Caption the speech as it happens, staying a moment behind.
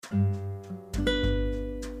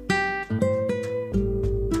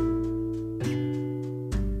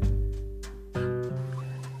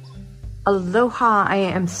Aloha. I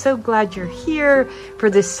am so glad you're here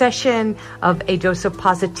for this session of A Dose of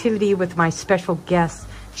Positivity with my special guest,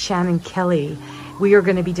 Shannon Kelly. We are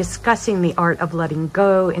going to be discussing the art of letting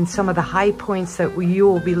go, and some of the high points that you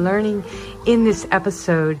will be learning in this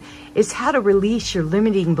episode is how to release your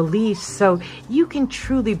limiting beliefs so you can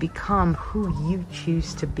truly become who you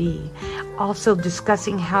choose to be. Also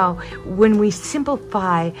discussing how when we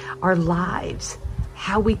simplify our lives,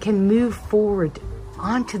 how we can move forward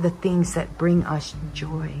onto the things that bring us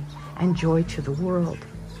joy and joy to the world.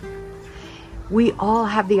 We all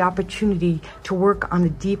have the opportunity to work on a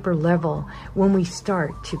deeper level when we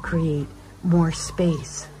start to create more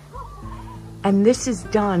space. And this is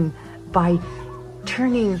done by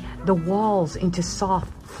turning the walls into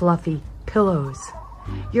soft, fluffy pillows.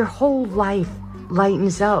 Your whole life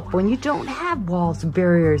lightens up when you don't have walls,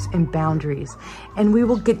 barriers, and boundaries. And we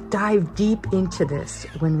will dive deep into this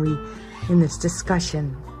in this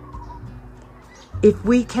discussion. If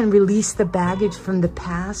we can release the baggage from the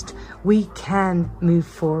past, we can move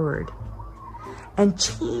forward. And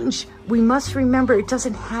change, we must remember, it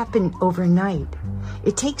doesn't happen overnight.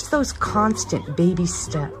 It takes those constant baby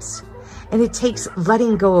steps. And it takes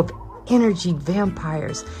letting go of energy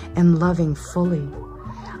vampires and loving fully.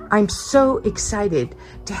 I'm so excited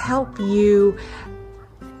to help you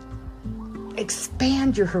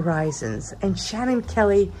expand your horizons. And Shannon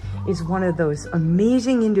Kelly is one of those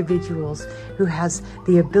amazing individuals who has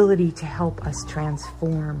the ability to help us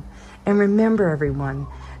transform. And remember, everyone,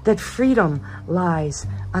 that freedom lies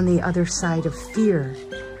on the other side of fear.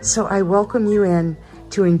 So I welcome you in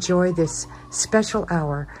to enjoy this special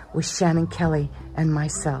hour with Shannon Kelly and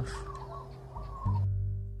myself.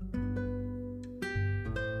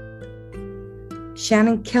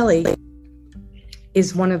 Shannon Kelly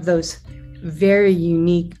is one of those very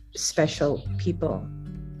unique, special people.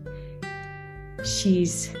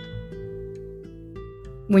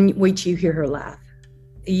 Wait till you hear her laugh,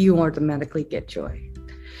 you automatically get joy.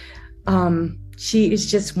 She is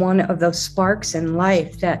just one of those sparks in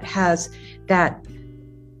life that has that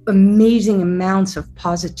amazing amounts of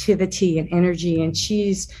positivity and energy. And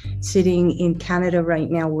she's sitting in Canada right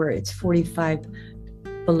now where it's 45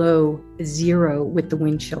 below zero with the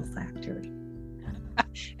wind chill factor.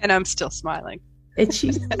 And I'm still smiling. And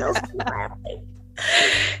she's still smiling.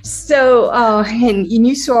 So, and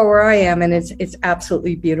you saw where I am, and it's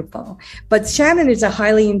absolutely beautiful. But Shannon is a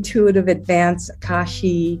highly intuitive, advanced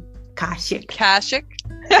Akashic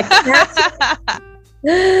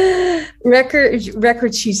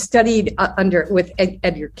record. She studied with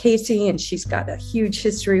Edgar Casey, and she's got a huge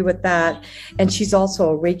history with that. And she's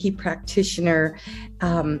also a Reiki practitioner.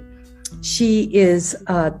 She is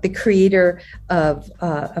the creator of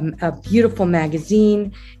a beautiful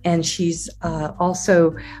magazine, and she's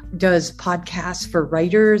also does podcasts for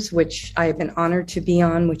writers, which I have been honored to be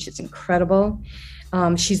on, which is incredible.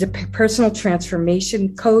 She's a personal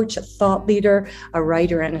transformation coach, a thought leader, a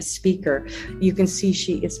writer, and a speaker. You can see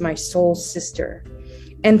she is my soul sister.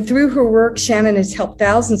 And through her work, Shannon has helped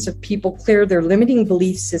thousands of people clear their limiting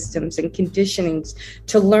belief systems and conditionings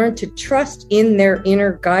to learn to trust in their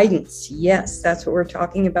inner guidance. Yes, that's what we're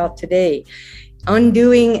talking about today.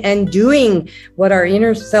 Undoing and doing what our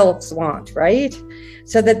inner selves want, right?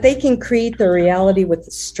 So that they can create their reality with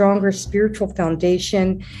a stronger spiritual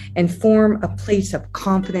foundation and form a place of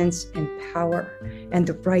confidence and power and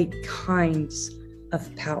the right kinds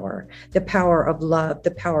of power, the power of love,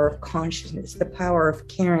 the power of consciousness, the power of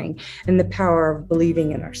caring, and the power of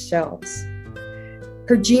believing in ourselves.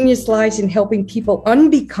 Her genius lies in helping people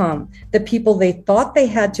unbecome the people they thought they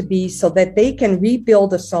had to be so that they can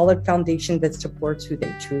rebuild a solid foundation that supports who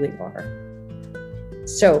they truly are.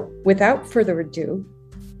 So, without further ado,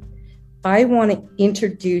 I want to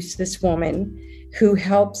introduce this woman who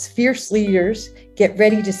helps fierce leaders get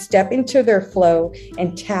ready to step into their flow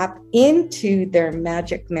and tap into their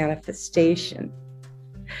magic manifestation.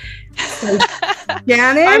 So,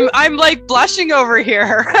 Shannon? I'm like blushing over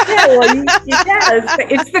here. Yeah, well, yes,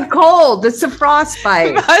 it's the cold. It's the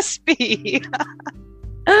frostbite. It must be.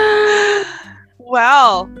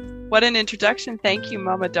 Well, what an introduction. Thank you,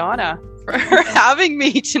 Mama Donna, for having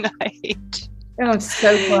me tonight. Oh, I'm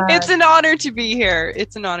so glad. It's an honor to be here.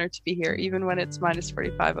 It's an honor to be here. Even when it's minus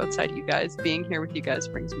 45 outside, you guys, being here with you guys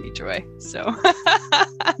brings me joy. So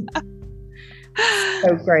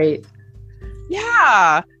great.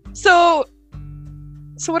 Yeah. So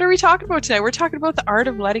what are we talking about today? We're talking about the art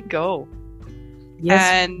of letting go.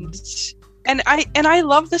 Yes. And I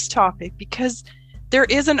love this topic because there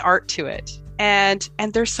is an art to it. And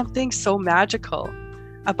there's something so magical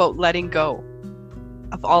about letting go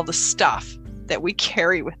of all the stuff that we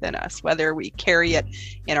carry within us, whether we carry it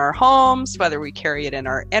in our homes, whether we carry it in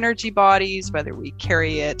our energy bodies, whether we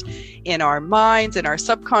carry it in our minds, in our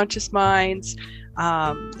subconscious minds.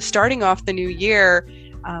 Starting off the new year,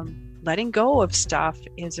 letting go of stuff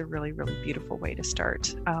is a really, really beautiful way to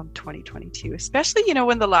start 2022, especially,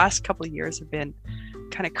 when the last couple of years have been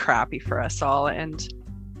kind of crappy for us all. And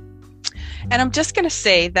I'm just going to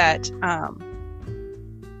say that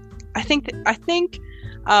I think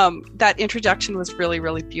that introduction was really,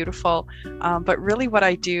 really beautiful. But really what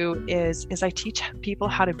I do is I teach people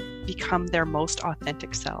how to become their most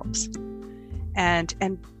authentic selves, and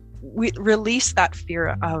we release that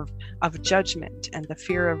fear of judgment and the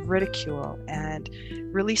fear of ridicule, and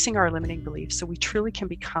releasing our limiting beliefs so we truly can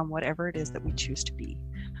become whatever it is that we choose to be.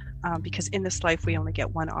 Because in this life, we only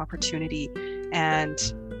get one opportunity, and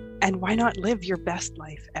why not live your best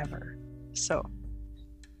life ever? So,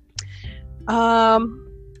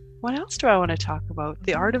 what else do I want to talk about?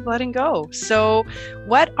 The art of letting go. So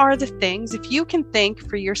what are the things, if you can think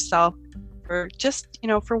for yourself for just,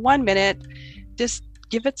 for 1 minute, just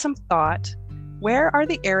give it some thought. Where are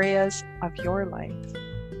the areas of your life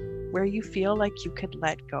where you feel like you could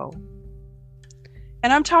let go?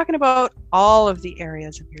 And I'm talking about all of the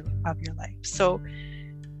areas of your life. So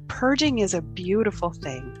purging is a beautiful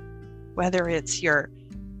thing, whether it's your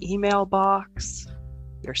email box,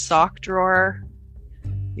 your sock drawer,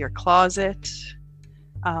 your closet.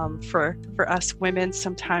 For us women,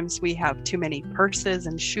 sometimes we have too many purses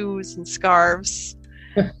and shoes and scarves.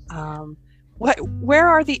 Where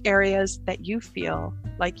are the areas that you feel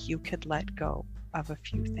like you could let go of a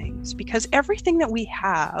few things? Because everything that we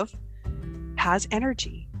have has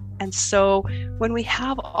energy. And so when we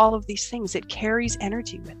have all of these things, it carries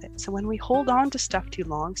energy with it. So when we hold on to stuff too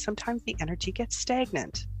long, sometimes the energy gets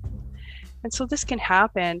stagnant. And so this can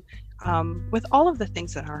happen with all of the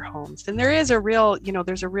things in our homes. And there is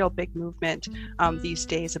there's a real big movement these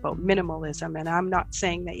days about minimalism. And I'm not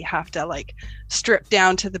saying that you have to strip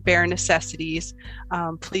down to the bare necessities.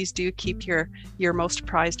 Please do keep your most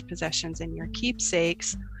prized possessions and your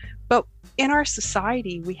keepsakes. But in our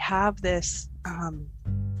society, we have this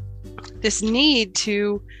need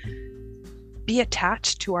to be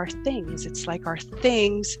attached to our things. It's like our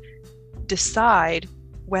things decide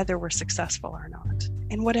whether we're successful or not.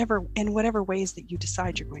 In whatever ways that you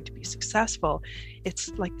decide you're going to be successful, it's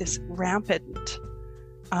like this rampant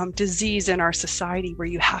disease in our society where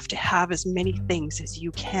you have to have as many things as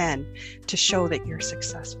you can to show that you're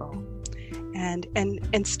successful. And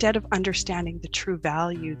instead of understanding the true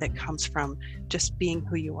value that comes from just being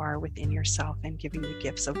who you are within yourself and giving the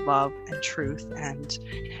gifts of love and truth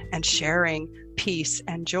and sharing peace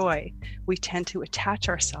and joy, we tend to attach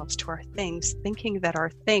ourselves to our things, thinking that our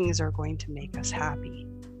things are going to make us happy.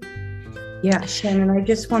 Yeah, Shannon, I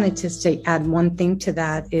just wanted to add one thing to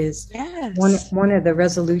that is yes. one of the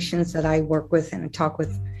resolutions that I work with and talk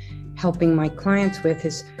with, helping my clients with,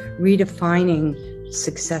 is redefining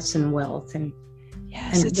success and wealth. And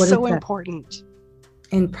yes, it's so important.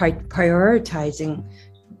 And prioritizing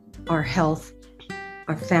our health,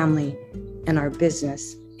 our family, and our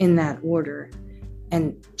business in that order.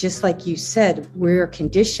 And just like you said, we're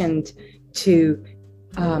conditioned to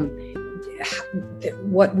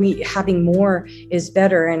having more is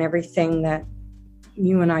better, and everything that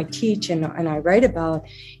you and I teach and I write about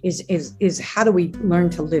is how do we learn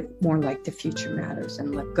to live more like the future matters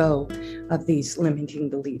and let go of these limiting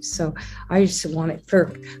beliefs. So I just wanted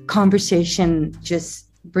for conversation, just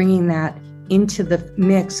bringing that into the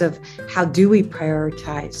mix of how do we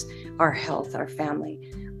prioritize our health, our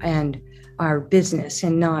family, and our business,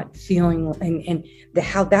 and not feeling and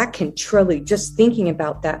how that can truly, just thinking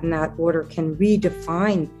about that in that order, can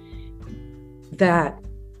redefine that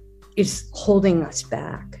is holding us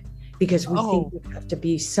back, because we think we have to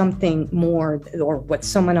be something more, or what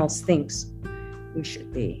someone else thinks we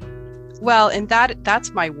should be. Well, and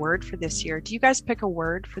that's my word for this year. Do you guys pick a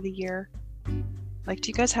word for the year? Do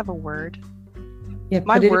you guys have a word? Yeah,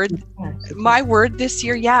 my word this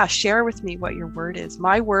year, share with me what your word is.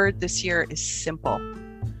 My word this year is simple.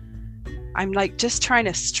 I'm just trying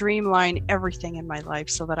to streamline everything in my life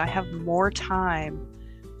so that I have more time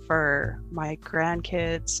for my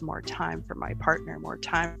grandkids, more time for my partner, more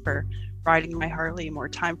time for riding my Harley, more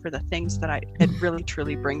time for the things that really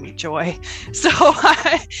truly bring me joy. So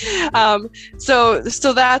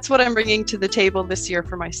so that's what I'm bringing to the table this year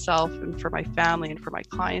for myself and for my family and for my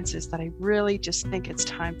clients, is that I really just think it's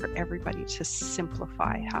time for everybody to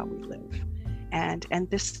simplify how we live. And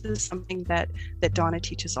this is something that Donna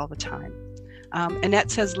teaches all the time.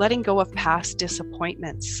 Annette says, letting go of past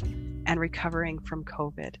disappointments and recovering from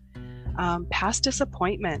COVID. Past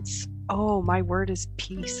disappointments. Oh, my word is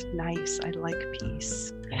peace. Nice. I like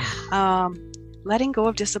peace. Yeah. Letting go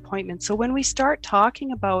of disappointment. So when we start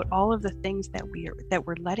talking about all of the things that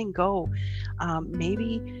we're letting go,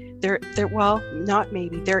 maybe there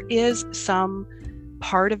is some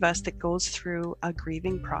part of us that goes through a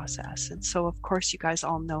grieving process. And so of course you guys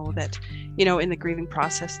all know that, in the grieving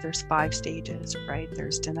process, there's 5 stages, right?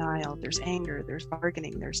 There's denial, there's anger, there's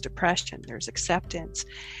bargaining, there's depression, there's acceptance.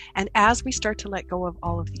 And as we start to let go of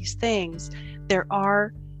all of these things, there's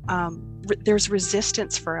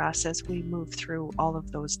resistance for us as we move through all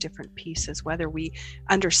of those different pieces, whether we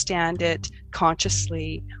understand it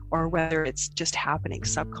consciously or whether it's just happening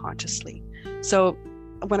subconsciously. So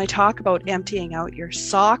when I talk about emptying out your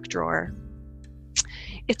sock drawer,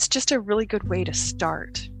 it's just a really good way to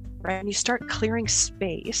start, right? And you start clearing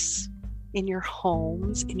space in your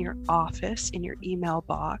homes, in your office, in your email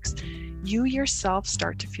box. You yourself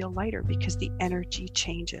start to feel lighter because the energy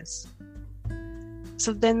changes.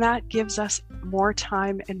 So then that gives us more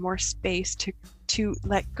time and more space to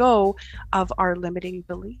let go of our limiting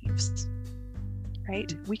beliefs,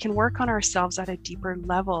 right? We can work on ourselves at a deeper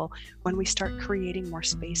level when we start creating more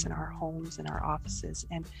space in our homes, in our offices,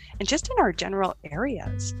 and just in our general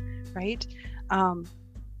areas, right?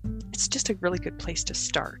 It's just a really good place to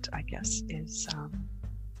start, I guess, is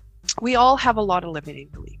we all have a lot of limiting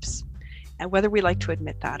beliefs, and whether we like to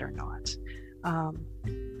admit that or not.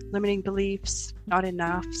 Limiting beliefs, not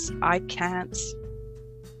enough, I can't,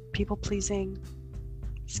 people pleasing,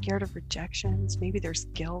 scared of rejections. Maybe there's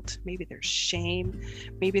guilt, maybe there's shame,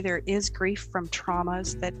 maybe there is grief from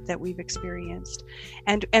traumas that we've experienced,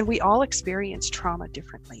 and we all experience trauma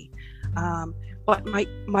differently. What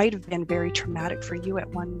might have been very traumatic for you at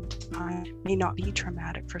one time may not be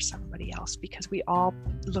traumatic for somebody else, because we all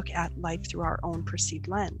look at life through our own perceived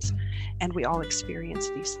lens, and we all experience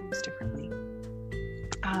these things differently.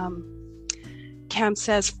 Cam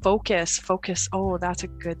says focus. Oh, that's a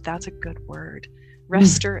good word.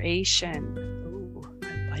 Restoration. Ooh,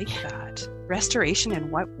 I like that. Restoration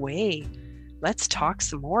in what way? Let's talk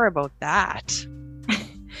some more about that.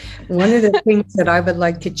 One of the things that I would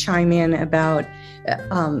like to chime in about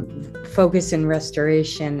focus and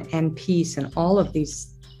restoration and peace and all of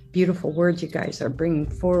these beautiful words you guys are bringing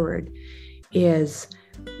forward is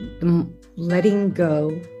letting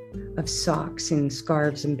go of socks and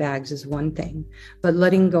scarves and bags is one thing, but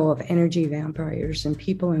letting go of energy vampires and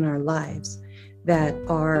people in our lives that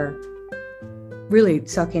are really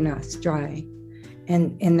sucking us dry.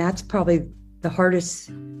 And that's probably the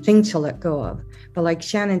hardest thing to let go of. But like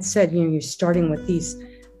Shannon said, you're starting with these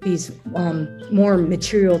more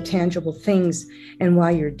material, tangible things. And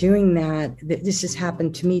while you're doing that, this has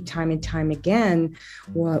happened to me time and time again,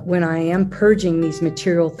 when I am purging these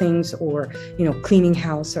material things, or, cleaning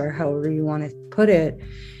house, or however you want to put it,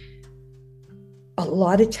 a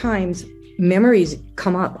lot of times memories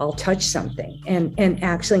come up. I'll touch something, and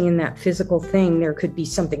actually in that physical thing, there could be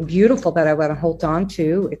something beautiful that I want to hold on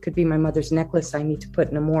to. It could be my mother's necklace I need to put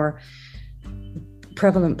in a more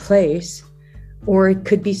prevalent place. Or it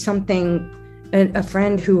could be something, a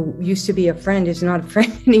friend who used to be a friend is not a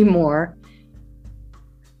friend anymore.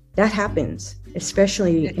 That happens,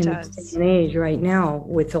 especially in this day and age right now,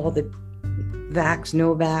 with all the vax,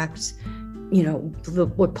 no vax,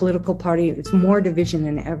 what political party, it's more division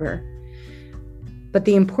than ever. But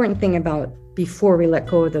the important thing about, before we let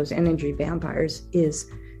go of those energy vampires, is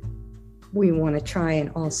we want to try and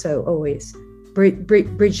also always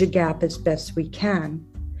bridge the gap as best we can,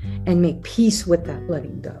 and make peace with that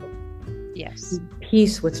letting go. Yes.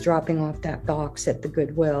 Peace with dropping off that box at the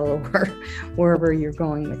Goodwill or wherever you're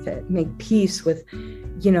going with it. Make peace with,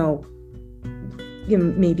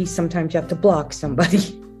 maybe sometimes you have to block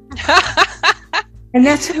somebody. And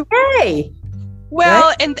that's okay. Well,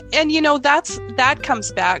 right? and that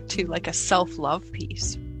comes back to like a self-love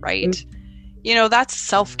piece, right? Mm-hmm. That's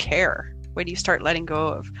self-care when you start letting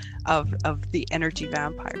go of the energy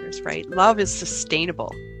vampires, right? Love is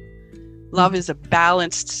sustainable. Love is a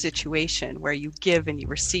balanced situation where you give and you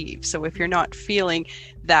receive. So if you're not feeling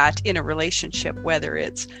that in a relationship, whether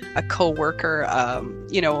it's a coworker, a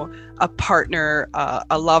partner,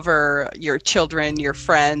 a lover, your children, your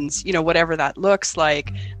friends, whatever that looks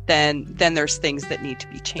like, then there's things that need to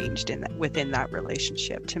be changed within that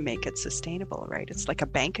relationship to make it sustainable, right? It's like a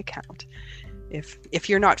bank account. If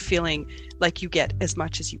you're not feeling like you get as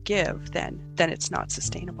much as you give, then it's not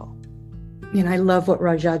sustainable. And I love what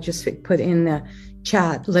Raja just put in the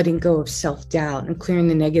chat, letting go of self-doubt and clearing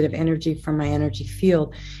the negative energy from my energy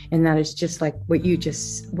field. And that is just like what you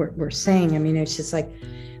just were saying. I mean, it's just like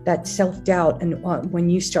that self-doubt. And when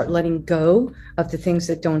you start letting go of the things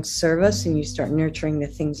that don't serve us and you start nurturing the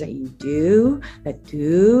things that you do,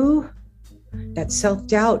 that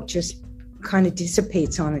self-doubt just kind of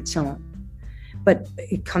dissipates on its own. But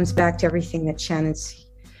it comes back to everything that Shannon's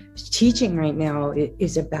teaching right now. It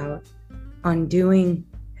is about undoing,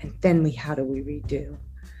 and then how do we redo?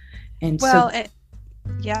 And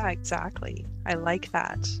yeah, exactly. I like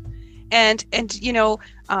that. And you know,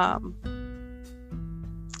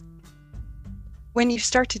 when you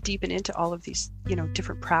start to deepen into all of these, you know,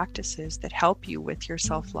 different practices that help you with your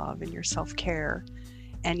self-love and your self-care,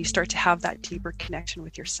 and you start to have that deeper connection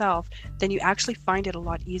with yourself, then you actually find it a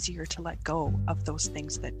lot easier to let go of those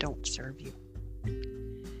things that don't serve you.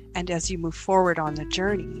 And as you move forward on the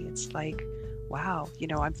journey, it's like, wow, you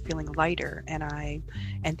know, I'm feeling lighter, and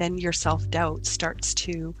then your self-doubt starts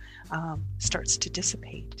to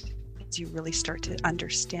dissipate. You really start to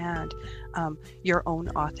understand your own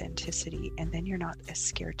authenticity, and then you're not as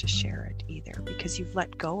scared to share it either, because you've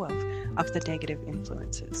let go of the negative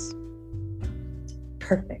influences.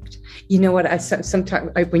 Perfect. You know what?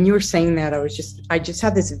 Sometimes when you were saying that, I just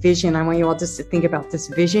had this vision. I want you all just to think about this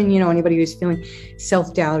vision. You know, anybody who's feeling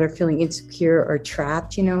self-doubt or feeling insecure or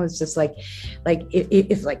trapped, you know, it's just like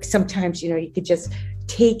if like sometimes, you know, you could just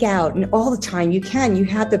take out, and all the time you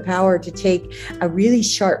have the power to take a really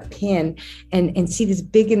sharp pin and see this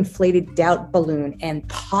big inflated doubt balloon and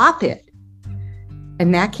pop it.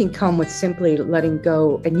 And that can come with simply letting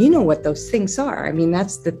go. And you know what those things are. I mean,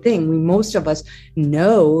 that's the thing. Most of us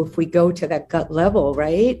know, if we go to that gut level,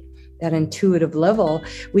 right? That intuitive level,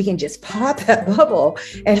 we can just pop that bubble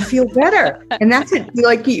and feel better. And that's it.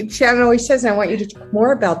 Like Shannon always says, I want you to talk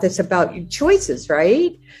more about this, about your choices,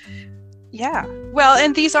 right? Yeah. Well,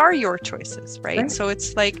 and these are your choices, right? So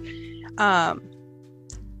it's like, it's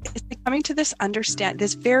coming to this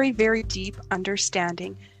very, very deep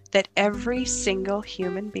understanding that every single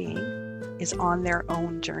human being is on their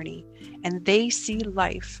own journey, and they see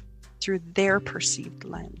life through their perceived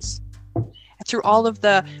lens. And through all of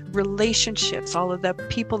the relationships, all of the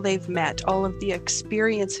people they've met, all of the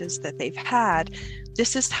experiences that they've had,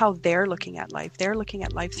 this is how they're looking at life. They're looking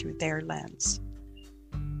at life through their lens.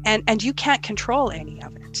 And you can't control any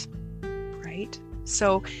of it, right?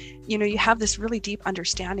 So, you know, you have this really deep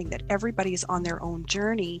understanding that everybody is on their own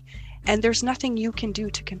journey, and there's nothing you can do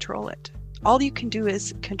to control it. All you can do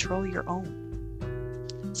is control your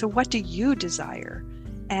own. So what do you desire?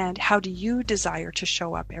 And how do you desire to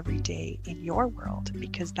show up every day in your world?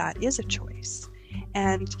 Because that is a choice.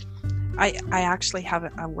 And I actually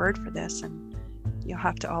have a word for this, and you'll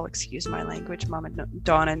have to all excuse my language. Mama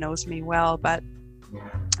Donna knows me well, but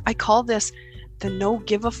I call this the no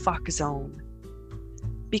give a fuck zone,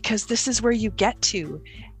 because this is where you get to,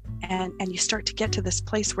 and you start to get to this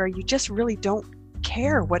place where you just really don't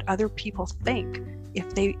care what other people think,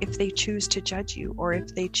 if they choose to judge you, or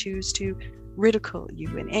if they choose to ridicule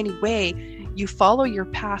you in any way. You follow your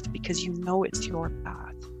path because you know it's your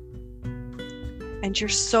path, and you're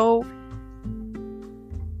so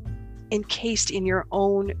encased in your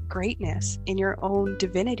own greatness, in your own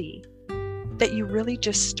divinity, that you really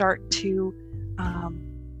just start to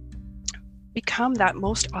become that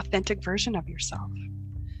most authentic version of yourself.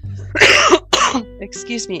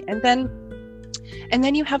 Excuse me. And then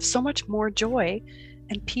you have so much more joy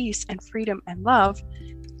and peace and freedom and love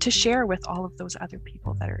to share with all of those other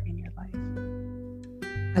people that are in your life.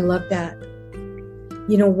 I love that.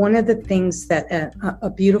 You know, one of the things that a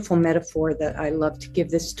beautiful metaphor that I love to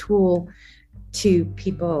give this tool to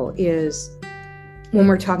people is, when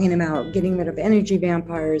we're talking about getting rid of energy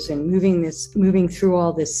vampires and moving through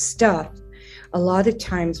all this stuff, a lot of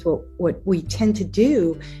times what we tend to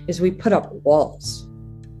do is we put up walls.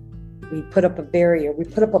 We put up a barrier. We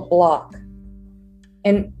put up a block.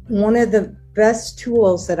 And one of the best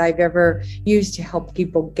tools that I've ever used to help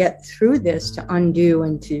people get through this, to undo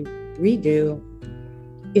and to redo,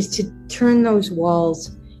 is to turn those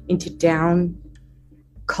walls into down,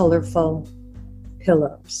 colorful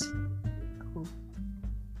pillows.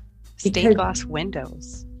 Stained glass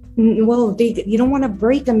windows. Well, you don't want to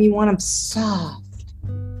break them. You want them soft,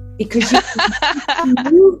 because you can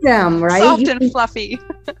move them, right? Soft and fluffy.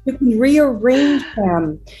 You can rearrange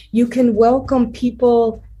them. You can welcome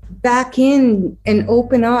people back in and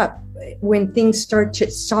open up when things start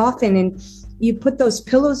to soften. And you put those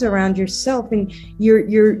pillows around yourself, and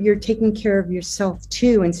you're taking care of yourself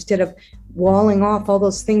too, instead of walling off all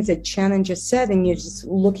those things that Shannon just said. And you're just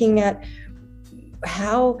looking at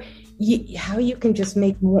how you can just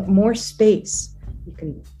make more space. You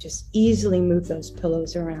can just easily move those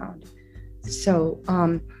pillows around. So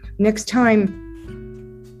next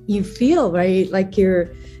time, you feel, right? Like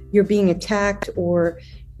you're being attacked or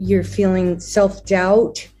you're feeling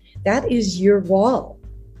self-doubt, that is your wall.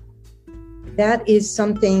 That is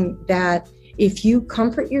something that if you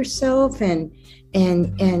comfort yourself and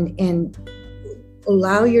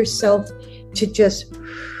allow yourself to just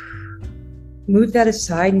move that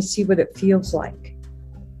aside and see what it feels like,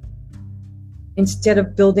 instead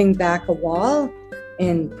of building back a wall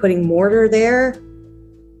and putting mortar there,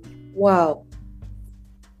 wow,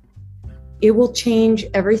 it will change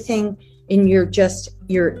everything in your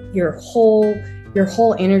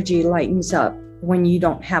whole energy lightens up when you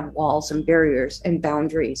don't have walls and barriers and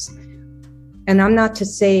boundaries. And I'm not to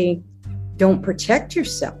say don't protect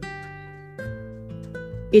yourself.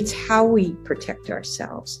 It's how we protect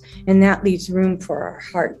ourselves. And that leaves room for our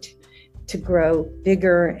heart to grow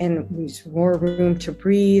bigger and leaves more room to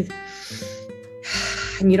breathe.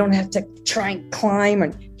 And you don't have to try and climb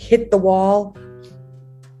and hit the wall.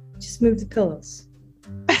 Just move the pillows.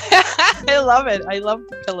 I love it. I love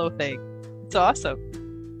the pillow thing. It's awesome.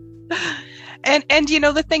 And you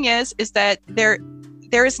know, the thing is that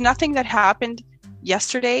there is nothing that happened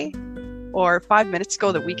yesterday or 5 minutes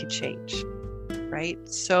ago that we could change. Right.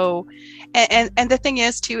 So, and the thing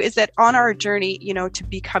is too, is that on our journey, you know, to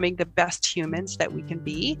becoming the best humans that we can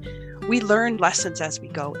be, we learn lessons as we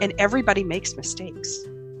go, and everybody makes mistakes.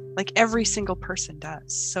 Like every single person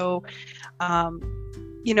does. So,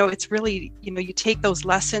 you know, it's really, you know, you take those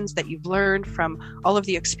lessons that you've learned from all of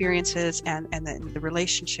the experiences and the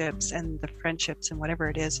relationships and the friendships and whatever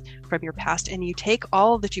it is from your past, and you take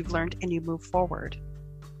all that you've learned and you move forward,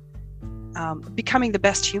 becoming the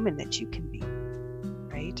best human that you can be.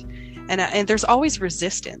 Right. And there's always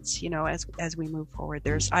resistance, you know, as we move forward.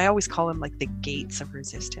 I always call them like the gates of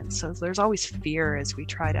resistance. So there's always fear as we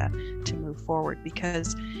try to move forward,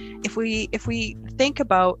 because if we think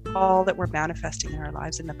about all that we're manifesting in our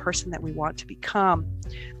lives and the person that we want to become,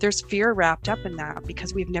 there's fear wrapped up in that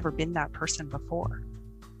because we've never been that person before.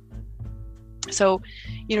 So,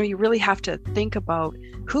 you know, you really have to think about,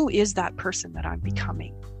 who is that person that I'm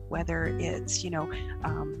becoming? Whether it's, you know,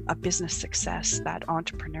 a business success, that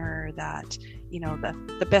entrepreneur, that, you know,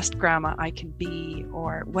 the best grandma I can be,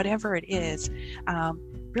 or whatever it is,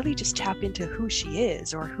 really just tap into who she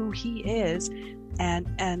is or who he is,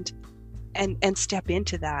 and step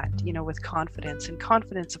into that, you know, with confidence. And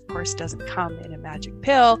confidence, of course, doesn't come in a magic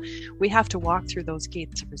pill. We have to walk through those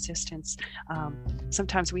gates of resistance.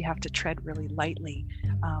 Sometimes we have to tread really lightly,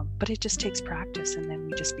 but it just takes practice, and then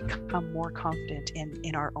we just become more confident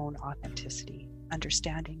in our own authenticity,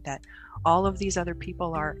 understanding that all of these other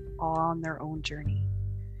people are on their own journey,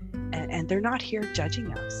 and they're not here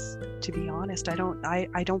judging us. To be honest, I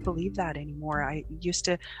don't believe that anymore. I used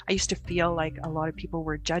to feel like a lot of people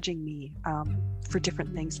were judging me for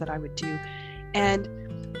different things that I would do, and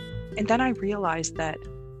then I realized that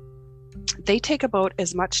they take about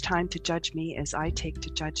as much time to judge me as I take to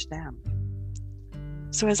judge them.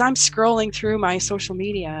 So as I'm scrolling through my social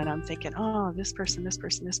media and I'm thinking, oh, this person,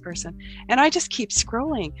 and I just keep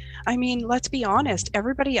scrolling. I mean, let's be honest,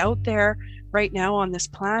 everybody out there right now on this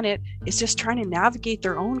planet is just trying to navigate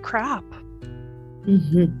their own crap.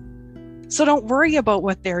 Mm-hmm. So don't worry about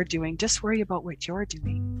what they're doing, just worry about what you're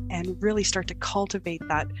doing, and really start to cultivate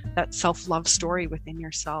that self-love story within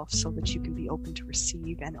yourself, so that you can be open to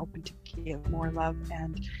receive and open to give more love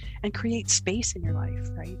and create space in your life,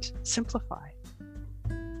 right? Simplify.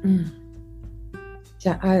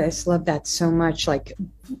 Yeah, I just love that so much. Like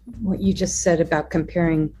what you just said about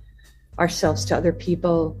comparing ourselves to other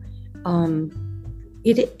people.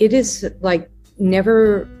 It is like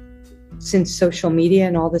never since social media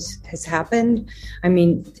and all this has happened. I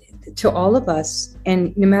mean, to all of us,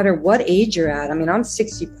 and no matter what age you're at. I mean, I'm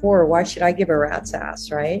 64. Why should I give a rat's ass,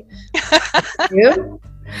 right? You?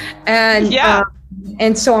 And yeah.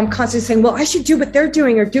 And so I'm constantly saying, well, I should do what they're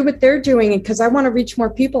doing or do what they're doing, because I want to reach more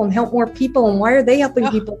people and help more people. And why are they helping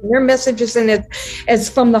people? And their messages and it's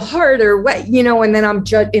from the heart or what, you know, and then I'm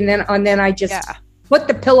judged. And then I just put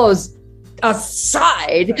the pillows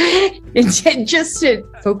aside and just to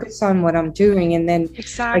focus on what I'm doing. And then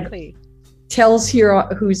exactly. Tel's here,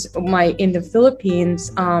 who's in the Philippines,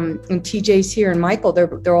 and TJ's here, and Michael,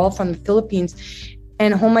 they're all from the Philippines.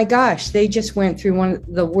 And oh my gosh, they just went through one of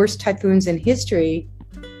the worst typhoons in history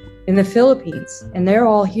in the Philippines. And they're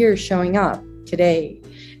all here showing up today.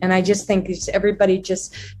 And I just think everybody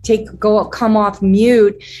just come off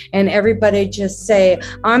mute and everybody just say,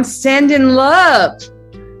 I'm sending love.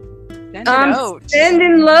 I'm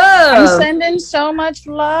sending love. I'm sending so much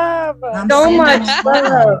love.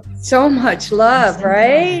 So much love,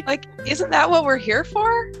 right? Like, isn't that what we're here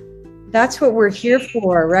for? That's what we're here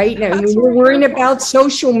for, right? Now, That's we're what worrying here for. about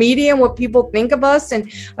social media and what people think of us,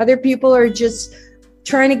 and other people are just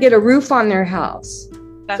trying to get a roof on their house.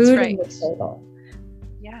 That's Food right. on the table.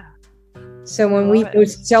 Yeah. So when Love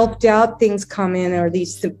those it. self-doubt things come in, or the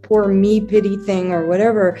poor me pity thing or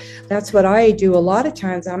whatever, that's what I do. A lot of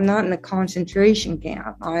times I'm not in a concentration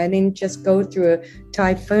camp. I didn't just go through a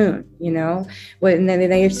typhoon, and then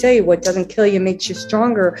they say what doesn't kill you makes you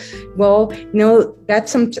stronger. Well, no,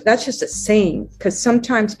 that's just a saying, because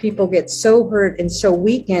sometimes people get so hurt and so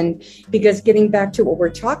weakened, because getting back to what we're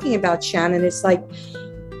talking about, Shannon, it's like,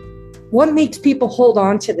 what makes people hold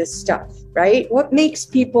on to this stuff, right? What makes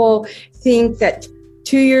people think that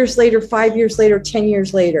 2 years later, 5 years later, 10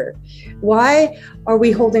 years later, why are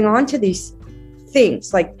we holding on to these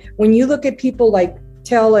things? Like when you look at people like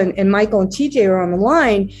Tel and Michael and TJ are on the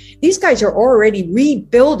line, these guys are already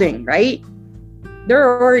rebuilding, right?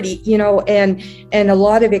 They're already, and a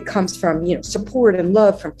lot of it comes from, support and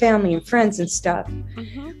love from family and friends and stuff.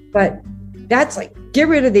 Mm-hmm. But that's like, get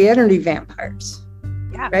rid of the energy vampires.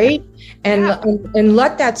 Yeah. Right. And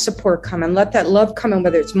let that support come, and let that love come in,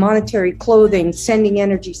 whether it's monetary, clothing, sending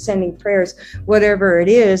energy, sending prayers, whatever it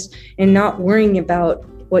is, and not worrying about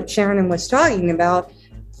what Shannon was talking about,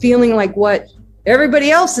 feeling like what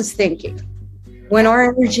everybody else is thinking, when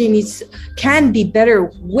our energy can be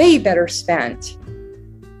better, way better spent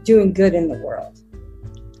doing good in the world.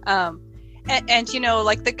 And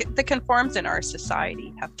like the conforms in our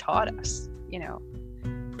society have taught us,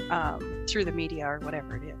 through the media or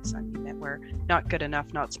whatever it is. I mean, that we're not good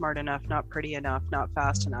enough, not smart enough, not pretty enough, not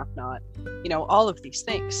fast enough, not, all of these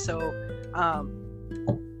things. So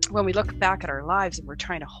when we look back at our lives and we're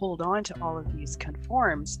trying to hold on to all of these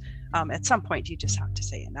conforms, at some point you just have to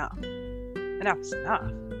say enough. Enough is enough,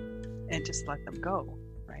 and just let them go,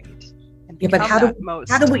 right? And but how do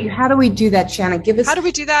we do that, Shannon? How do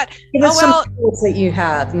we do that? Give us some tools that you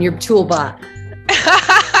have in your toolbox.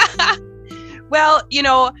 Well,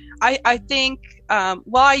 I think,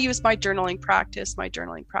 I use my journaling practice. My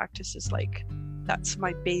journaling practice is like, that's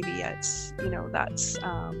my baby. It's,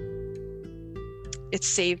 it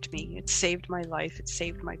saved me. It saved my life. It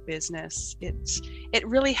saved my business. It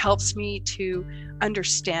really helps me to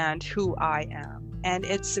understand who I am. And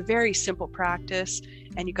it's a very simple practice.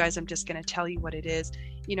 And you guys, I'm just going to tell you what it is.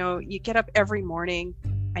 You get up every morning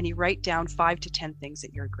and you write down 5 to 10 things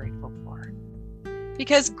that you're grateful for.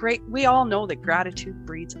 Because we all know that gratitude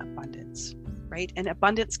breeds abundance, right? And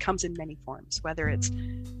abundance comes in many forms, whether it's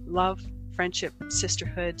love, friendship,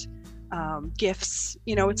 sisterhood, gifts.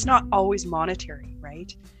 It's not always monetary,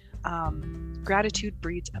 right? Gratitude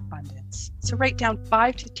breeds abundance. So write down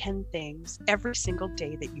 5 to 10 things every single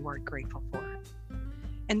day that you are grateful for.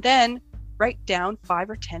 And then write down 5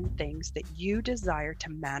 or 10 things that you desire to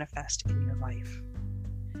manifest in your life.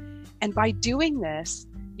 And by doing this,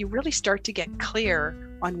 you really start to get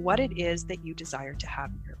clear on what it is that you desire to have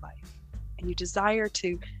in your life. And you desire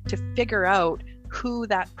to figure out who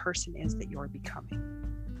that person is that you're becoming.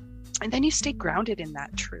 And then you stay grounded in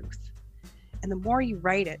that truth. And the more you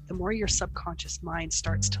write it, the more your subconscious mind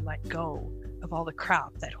starts to let go of all the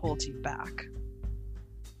crap that holds you back.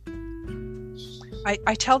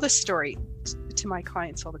 I tell this story to my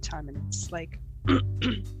clients all the time, and it's like,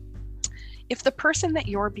 if the person that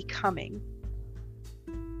you're becoming,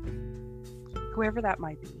 whoever that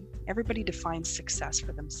might be, everybody defines success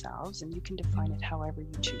for themselves, and you can define it however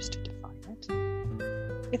you choose to define it.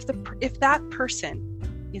 If that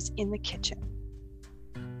person is in the kitchen,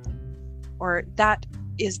 or that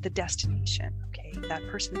is the destination, okay, that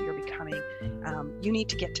person that you're becoming, you need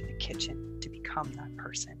to get to the kitchen to become that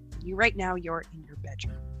person. Right now, you're in your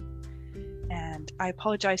bedroom. And I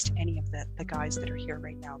apologize to any of the guys that are here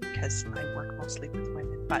right now, because I work mostly with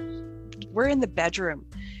women, but we're in the bedroom.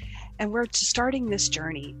 And we're starting this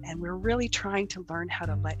journey, and we're really trying to learn how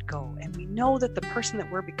to let go. And we know that the person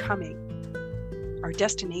that we're becoming, our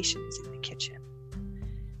destination is in the kitchen.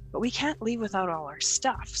 But we can't leave without all our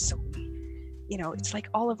stuff. So it's like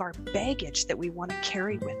all of our baggage that we want to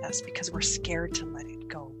carry with us, because we're scared to let it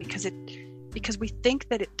go, because we think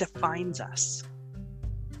that it defines us.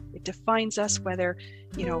 It defines us, whether,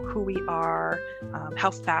 who we are,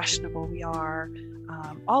 how fashionable we are,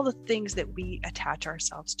 all the things that we attach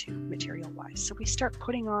ourselves to material-wise. So we start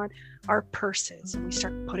putting on our purses, and we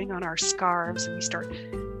start putting on our scarves, and we start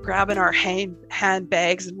grabbing our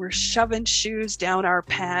handbags, and we're shoving shoes down our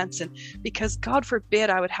pants. And because God forbid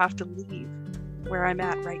I would have to leave where I'm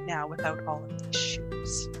at right now without all of these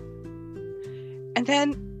shoes. And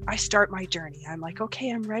then I start my journey. I'm like, okay,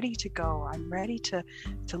 I'm ready to go. I'm ready to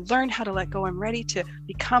learn how to let go. I'm ready to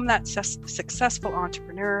become that successful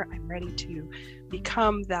entrepreneur. I'm ready to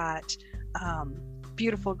become that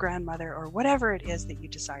beautiful grandmother, or whatever it is that you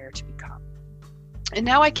desire to become. And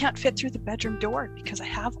now I can't fit through the bedroom door because I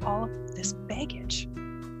have all of this baggage.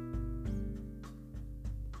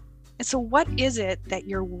 And so what is it that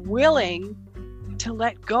you're willing to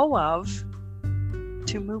let go of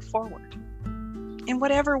to move forward? In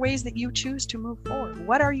whatever ways that you choose to move forward,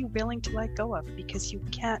 what are you willing to let go of? Because you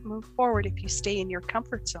can't move forward if you stay in your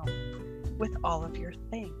comfort zone with all of your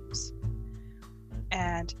things.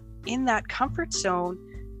 And in that comfort zone,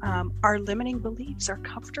 our limiting beliefs are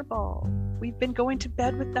comfortable. We've been going to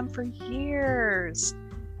bed with them for years.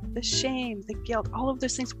 The shame, the guilt, all of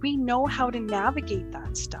those things, we know how to navigate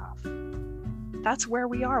that stuff. That's where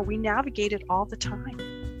we are. We navigate it all the time.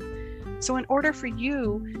 So in order for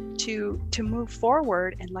you to move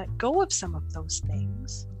forward and let go of some of those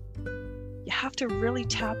things, you have to really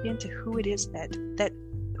tap into who it is that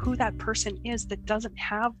who that person is that doesn't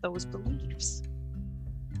have those beliefs.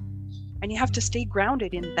 And you have to stay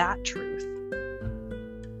grounded in that truth.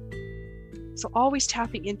 So always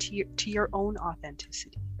tapping into your own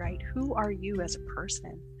authenticity, right? Who are you as a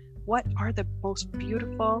person? What are the most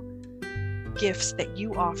beautiful gifts that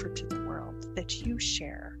you offer to the world, that you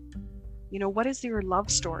share? You know, what is your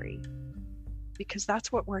love story? Because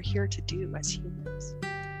that's what we're here to do as humans.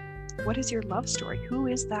 What is your love story? Who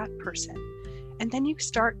is that person? And then you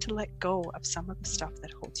start to let go of some of the stuff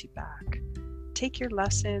that holds you back. Take your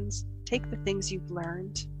lessons, take the things you've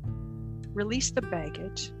learned, release the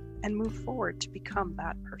baggage, and move forward to become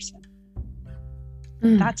that person.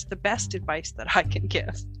 That's the best advice that I can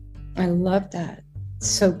give. I love that.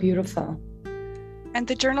 So beautiful. And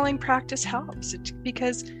the journaling practice helps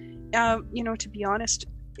because, to be honest,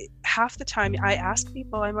 half the time I ask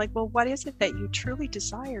people, I'm like, well, what is it that you truly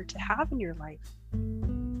desire to have in your life?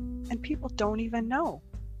 And people don't even know.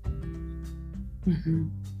 Mm-hmm.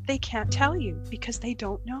 They can't tell you because they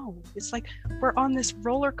don't know. It's like we're on this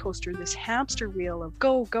roller coaster, this hamster wheel of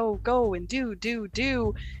go, go, go, and do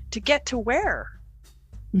to get to where?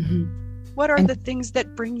 Mm-hmm. What are the things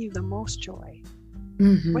that bring you the most joy?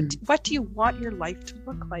 Mm-hmm. What do you want your life to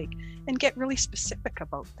look like? And get really specific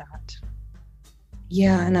about that.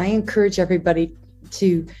 Yeah, and I encourage everybody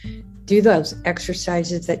to do those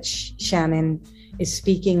exercises that Shannon is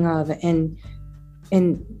speaking of, and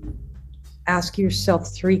ask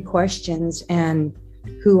yourself 3 questions. And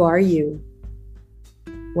who are you?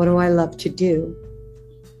 What do I love to do?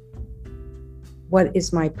 What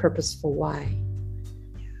is my purposeful why?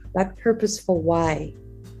 That purposeful why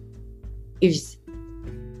is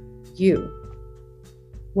you.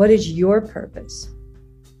 What is your purpose?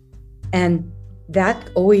 And that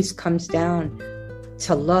always comes down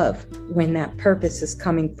to love, when that purpose is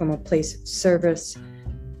coming from a place of service,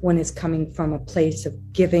 when it's coming from a place of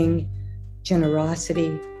giving,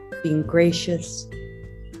 generosity, being gracious.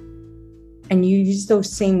 And you use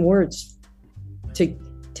those same words to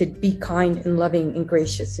be kind and loving and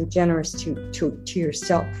gracious and generous to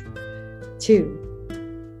yourself too.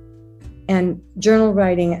 And journal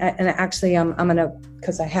writing, and actually I'm gonna,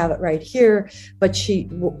 because I have it right here, but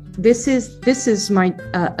this is my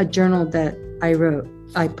a journal that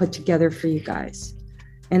I put together for you guys,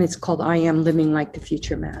 and it's called I Am Living Like the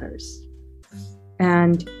Future Matters.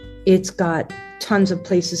 And it's got tons of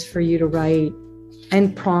places for you to write,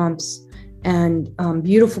 and prompts, and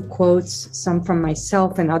beautiful quotes, some from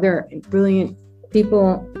myself and other brilliant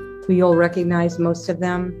people who you'll recognize, most of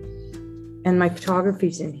them. And my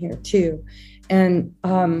photography's in here too. And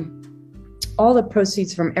all the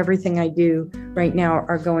proceeds from everything I do right now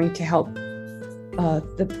are going to help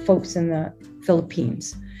the folks in the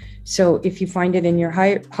Philippines. So if you find it in your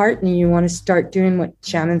heart and you want to start doing what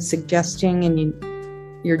Shannon's suggesting, and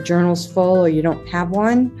your journal's full or you don't have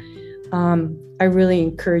one, I really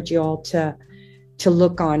encourage you all to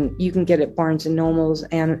look on. You can get it at Barnes & Noble's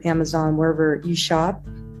and Amazon, wherever you shop.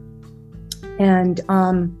 And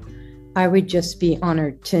I would just be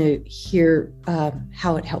honored to hear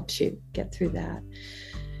how it helps you get through that.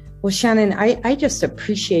 Well, Shannon, I just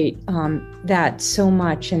appreciate that so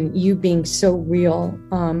much, and you being so real.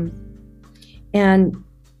 And,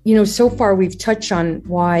 so far we've touched on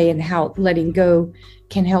why and how letting go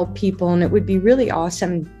can help people. And it would be really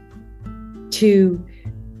awesome to,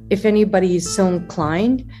 if anybody is so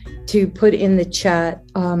inclined, to put in the chat,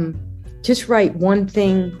 just write one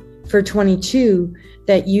thing for 22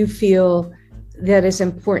 that you feel that is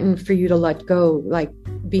important for you to let go, like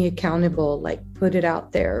be accountable, like put it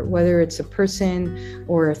out there, whether it's a person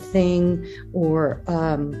or a thing or,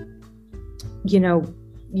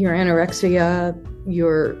 your anorexia,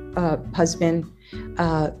 your husband,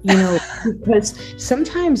 because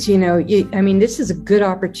sometimes, this is a good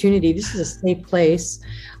opportunity. This is a safe place,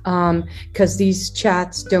 because these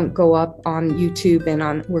chats don't go up on YouTube,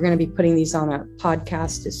 and we're going to be putting these on a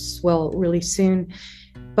podcast as well really soon.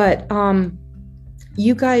 But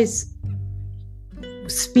you guys,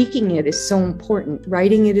 speaking it is so important.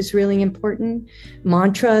 Writing it is really important.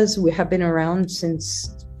 Mantras have been around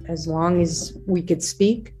since as long as we could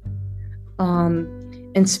speak.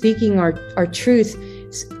 And speaking our truth,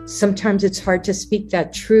 sometimes it's hard to speak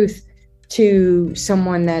that truth to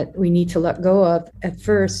someone that we need to let go of at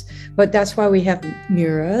first. But that's why we have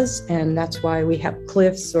mirrors, and that's why we have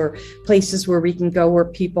cliffs or places where we can go where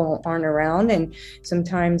people aren't around. And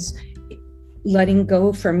sometimes letting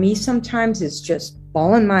go for me sometimes is just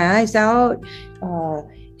bawling my eyes out,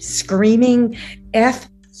 screaming, F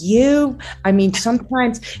you.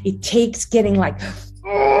 Sometimes it takes getting like,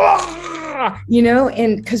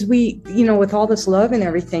 and because we, with all this love and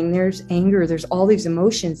everything, there's anger, there's all these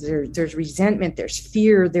emotions, there's resentment, there's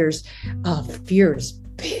fear, fear is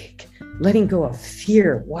big. Letting go of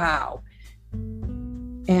fear. Wow.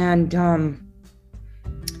 And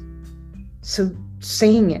so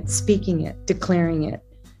saying it, speaking it, declaring it,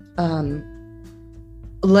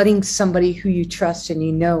 letting somebody who you trust and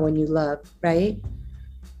and you love, right?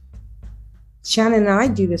 Shannon and I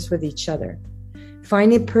do this with each other.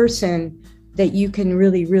 Find a person that you can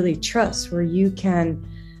really, really trust, where you can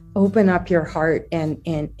open up your heart and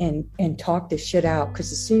talk the shit out.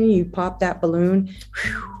 Because as soon as you pop that balloon,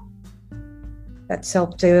 that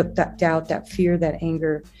self-doubt, that doubt, that fear, that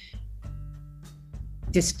anger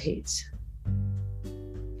dissipates.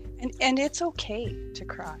 And it's okay to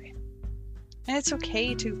cry. And it's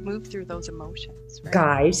okay to move through those emotions, right?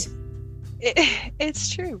 Guys.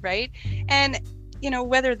 It's true, right? And,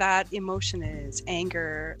 whether that emotion is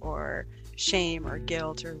anger or shame or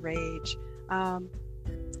guilt or rage,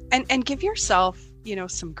 and give yourself,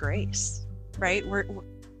 some grace, right?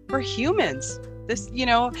 We're humans. This,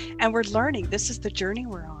 and we're learning. This is the journey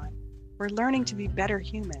we're on. We're learning to be better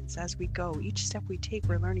humans as we go. Each step we take,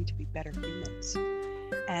 we're learning to be better humans.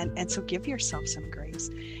 And so give yourself some grace.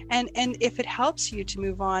 And if it helps you to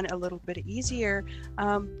move on a little bit easier,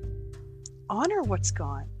 honor what's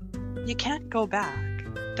gone. You can't go back.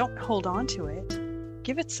 Don't hold on to it.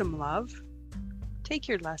 Give it some love. Take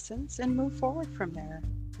your lessons and move forward from there.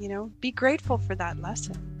 Be grateful for that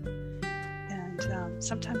lesson. And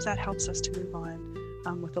sometimes that helps us to move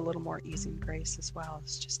on with a little more ease and grace as well.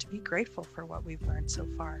 It's just to be grateful for what we've learned so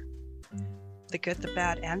far. The good, the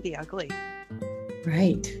bad, and the ugly.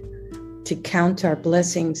 Right. To count our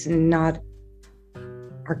blessings and not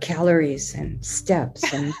our calories and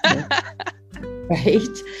steps. And right.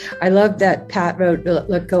 I love that Pat wrote,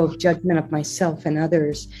 let go of judgment of myself and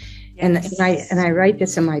others. Yes. And I write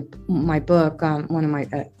this in my book, one of my,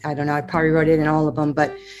 I don't know, I probably wrote it in all of them,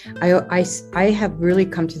 but I have really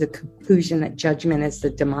come to the conclusion that judgment is the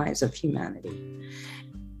demise of humanity.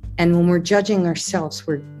 And when we're judging ourselves,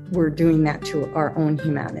 we're doing that to our own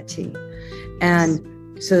humanity.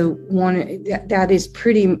 And so that is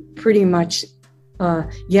pretty much,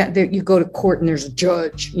 you go to court and there's a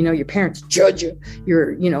judge, your parents judge you,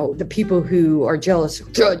 the people who are jealous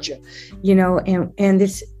judge you, and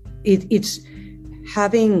it's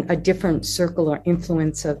having a different circle or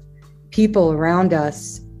influence of people around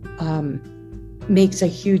us makes a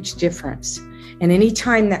huge difference. And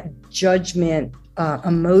anytime that judgment,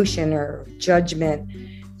 emotion or judgment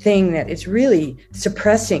thing, that it's really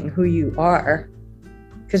suppressing who you are,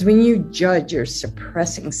 because when you judge, you're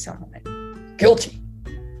suppressing someone. Guilty.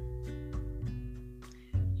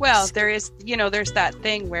 Well, there's that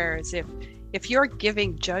thing where as if you're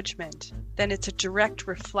giving judgment, then it's a direct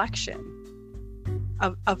reflection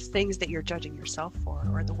of things that you're judging yourself for,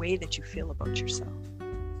 or the way that you feel about yourself.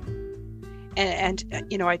 And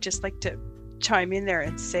I just like to chime in there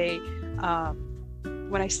and say,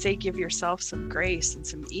 when I say give yourself some grace and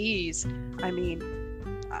some ease, I mean,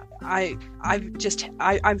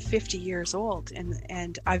 I'm 50 years old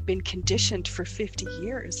and I've been conditioned for 50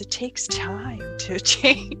 years. It takes time to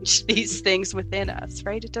change these things within us,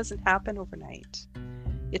 right? It doesn't happen overnight.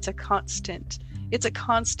 It's a constant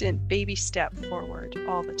baby step forward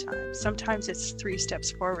all the time. Sometimes it's 3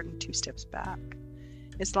 steps forward and 2 steps back.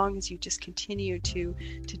 As long as you just continue to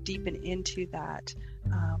deepen into that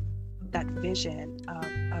vision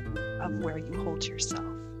of where you hold yourself,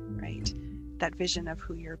 right? That vision of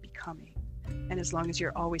who you're becoming. And as long as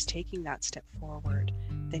you're always taking that step forward,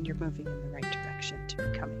 then you're moving in the right direction to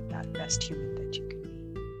becoming that best human that you can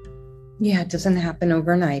be. Yeah, it doesn't happen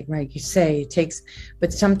overnight, right? You say it takes,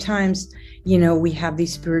 but sometimes, we have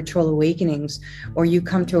these spiritual awakenings, or you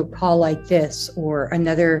come to a call like this, or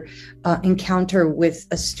another encounter with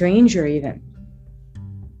a stranger, even.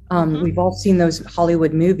 We've all seen those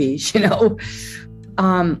Hollywood movies, where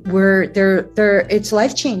it's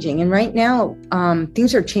life-changing. And right now,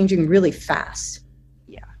 things are changing really fast.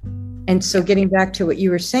 Yeah. And so getting back to what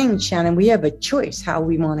you were saying, Shannon, we have a choice how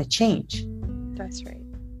we want to change. That's right.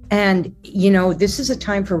 And, this is a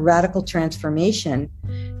time for radical transformation,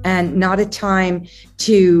 and not a time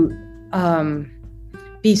to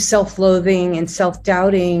be self-loathing and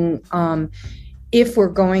self-doubting if we're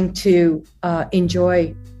going to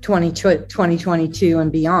enjoy 2022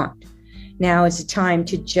 and beyond. Now is a time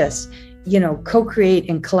to just, co-create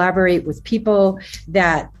and collaborate with people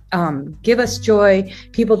that give us joy,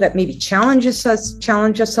 people that maybe challenge us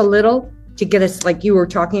a little, to get us, like you were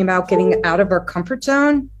talking about, getting out of our comfort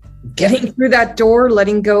zone, getting through that door,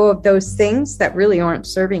 letting go of those things that really aren't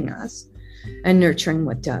serving us, and nurturing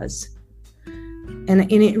what does.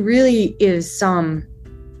 And it really is, I'm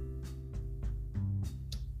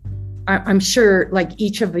sure, like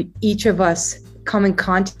each of us come in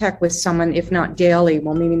contact with someone, if not daily,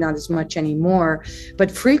 well, maybe not as much anymore,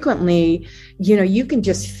 but frequently, you can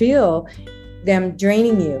just feel them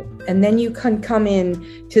draining you, and then you can come in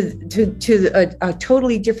to a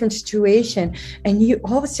totally different situation, and you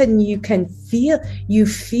all of a sudden you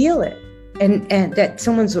feel it, and that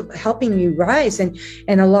someone's helping you rise, and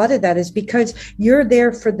a lot of that is because you're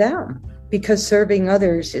there for them, because serving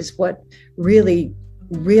others is what really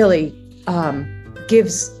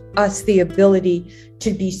gives us the ability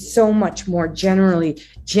to be so much more genuinely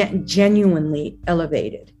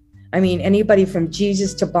elevated. I mean, anybody from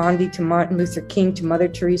Jesus to Gandhi to Martin Luther King to Mother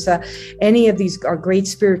Teresa, any of these are great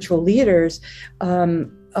spiritual leaders. I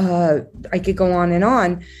could go on and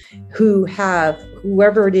on, who have,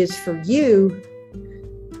 whoever it is for you,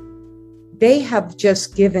 they have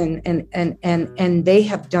just given, and they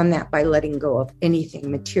have done that by letting go of anything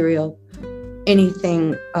material,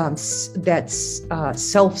 anything that's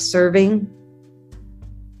self-serving.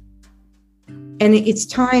 And it's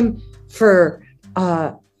time for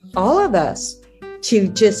all of us to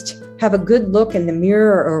just have a good look in the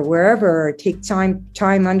mirror or wherever, or take time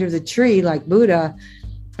under the tree like Buddha,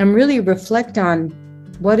 and really reflect on,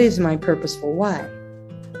 what is my purposeful why?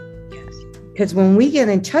 Yes. Because when we get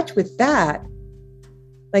in touch with that,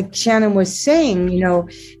 like Shannon was saying,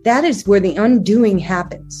 that is where the undoing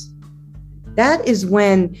happens. That is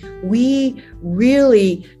when we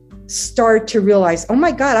really start to realize, oh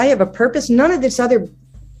my God, I have a purpose. None of this other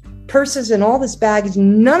purses and all this baggage,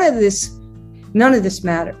 none of this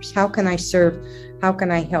matters. How can I serve? How can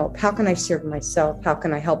I help? How can I serve myself? How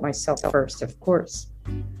can I help myself first? Of course.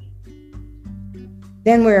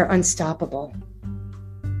 Then we're unstoppable.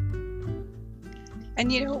 And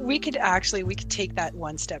we could take that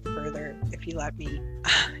one step further, if you let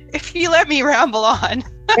me ramble on.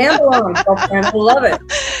 Ramble on, girlfriend. I love it.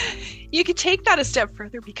 You could take that a step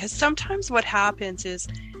further, because sometimes what happens is,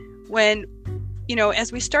 when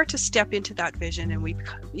as we start to step into that vision and we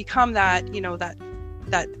become that,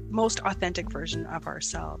 that most authentic version of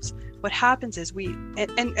ourselves, what happens is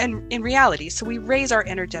and in reality, so we raise our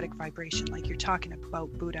energetic vibration, like you're talking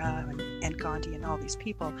about Buddha and Gandhi and all these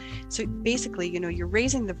people. So basically, you're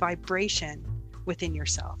raising the vibration within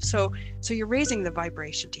yourself. So you're raising the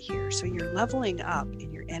vibration to here. So you're leveling up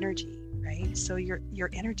in your energy, right? So your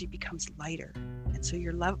energy becomes lighter. And so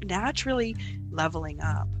you're naturally leveling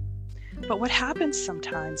up. But what happens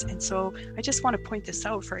sometimes, and so I just want to point this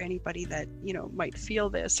out for anybody that, might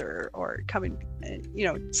feel this or come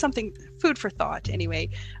in, something, food for thought anyway.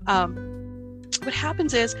 What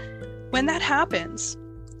happens is, when that happens,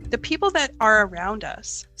 the people that are around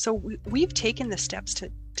us, so we've taken the steps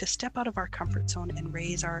to step out of our comfort zone and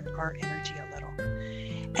raise our energy a little.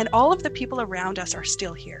 And all of the people around us are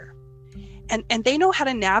still here. And they know how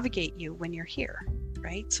to navigate you when you're here.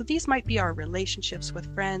 Right? So these might be our relationships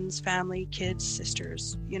with friends, family, kids,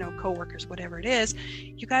 sisters, coworkers, whatever it is.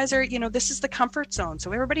 You guys are, this is the comfort zone.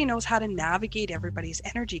 So everybody knows how to navigate everybody's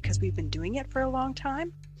energy, because we've been doing it for a long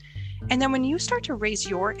time. And then when you start to raise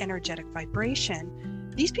your energetic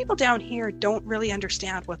vibration, these people down here don't really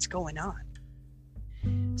understand what's going on.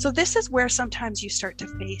 So this is where sometimes you start to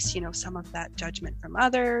face, some of that judgment from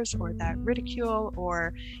others, or that ridicule,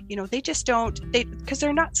 or, they just because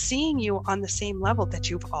they're not seeing you on the same level that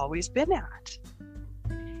you've always been at.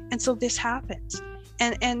 And so this happens.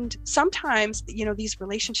 And sometimes, these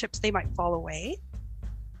relationships, they might fall away,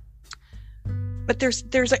 but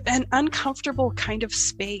there's an uncomfortable kind of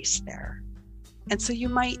space there. And so you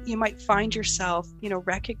might find yourself,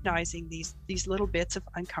 recognizing these little bits of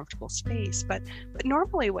uncomfortable space. But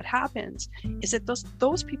normally what happens is that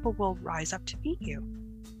those people will rise up to meet you,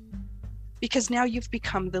 because now you've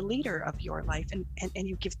become the leader of your life, and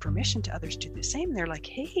you give permission to others to do the same. They're like,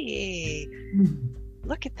 hey,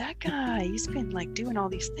 look at that guy. He's been like doing all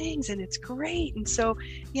these things and it's great. And so,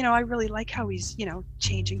 I really like how he's,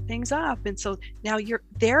 changing things up. And so now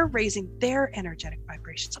they're raising their energetic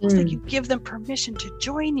vibrations. Almost like you give them permission to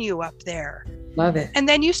join you up there. Love it. And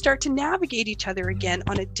then you start to navigate each other again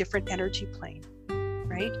on a different energy plane,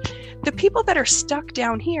 right? The people that are stuck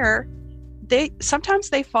down here, sometimes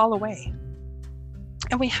they fall away.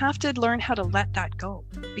 And we have to learn how to let that go,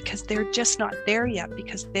 because they're just not there yet,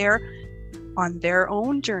 because they're on their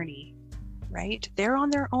own journey, right? They're on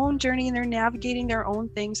their own journey and they're navigating their own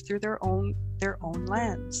things through their own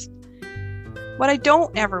lens. What I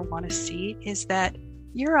don't ever want to see is that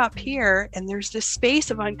you're up here and there's this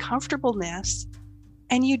space of uncomfortableness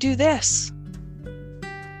and you do this.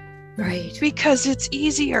 Right. Because it's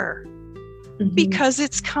easier. Because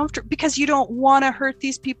it's comfortable, because you don't want to hurt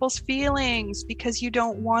these people's feelings, because you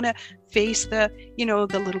don't want to face the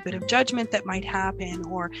little bit of judgment that might happen,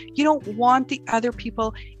 or you don't want the other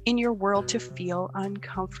people in your world to feel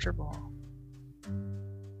uncomfortable.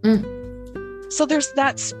 So there's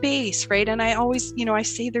that space, right? And I always, I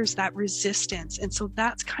say there's that resistance. And so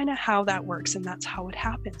that's kind of how that works, and that's how it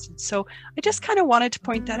happens. And so I just kind of wanted to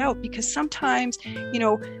point that out, because sometimes,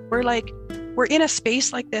 we're in a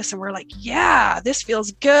space like this and we're like, yeah, this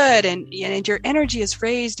feels good. And your energy is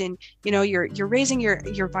raised, and, you're raising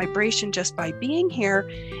your vibration just by being here.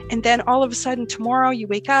 And then all of a sudden tomorrow you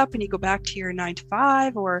wake up and you go back to your 9 to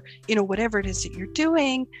 5 or, whatever it is that you're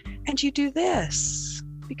doing. And you do this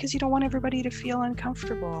because you don't want everybody to feel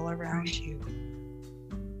uncomfortable around you.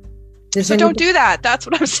 So don't do that. That's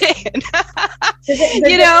what I'm saying.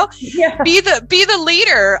 Yeah. Be the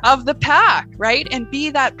leader of the pack, right? And be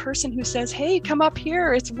that person who says, "Hey, come up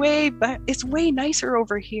here. It's way nicer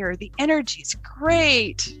over here. The energy's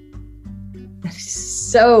great."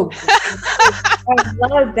 So I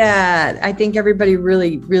love that. I think everybody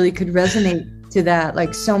really, really could resonate to that,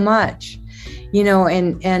 like, so much,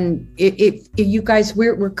 and if you guys,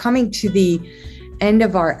 we're coming to the end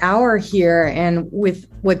of our hour here, and with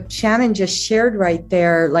what Shannon just shared right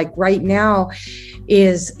there, like right now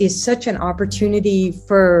is such an opportunity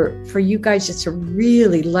for you guys just to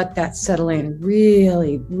really let that settle in,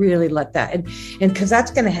 really, really let that, and because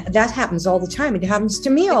that happens all the time. It happens to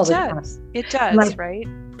me all the time. It does, like,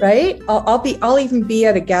 right? I'll even be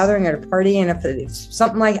at a gathering at a party, and if it's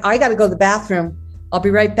something like I got to go to the bathroom, I'll be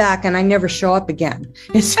right back, and I never show up again.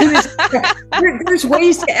 As soon as there's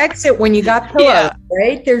ways to exit when you got pillows,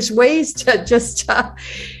 right? There's ways to just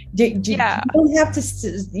you don't have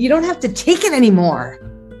to take it anymore,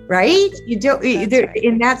 right? You don't,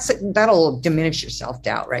 and that'll diminish your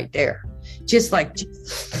self-doubt right there. Just like,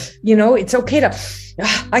 it's okay to,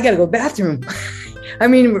 I got to go to the bathroom. I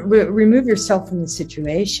mean, remove yourself from the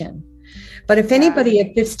situation. But if anybody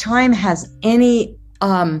at this time has any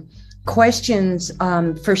questions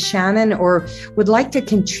for Shannon, or would like to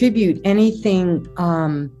contribute anything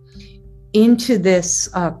into this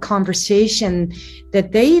conversation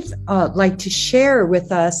that they'd like to share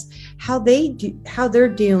with us, how they're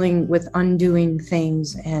dealing with undoing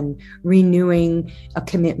things and renewing a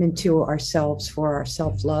commitment to ourselves for our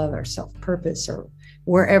self-love, our self-purpose, or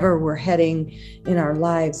wherever we're heading in our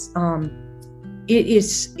lives,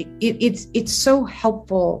 it's so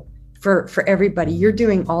helpful for everybody. You're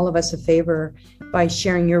doing all of us a favor by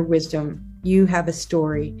sharing your wisdom. You have a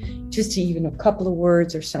story, just even a couple of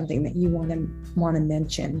words or something that you want to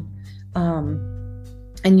mention.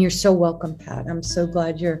 And you're so welcome, Pat. I'm so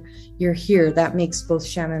glad you're here. That makes both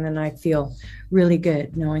Shannon and I feel really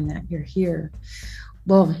good knowing that you're here.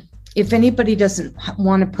 Well, if anybody doesn't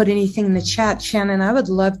want to put anything in the chat, Shannon, I would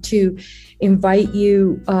love to invite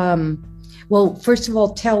you. Well, first of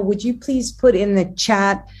all, would you please put in the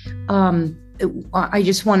chat? I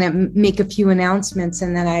just want to make a few announcements,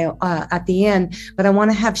 and then at the end, but I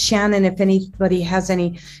want to have Shannon, if anybody has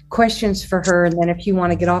any questions for her. And then if you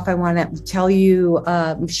want to get off, I want to tell you,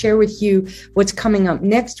 share with you what's coming up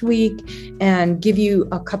next week and give you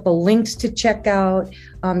a couple links to check out.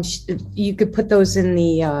 You could put those in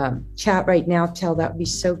the chat right now, that would be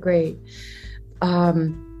so great.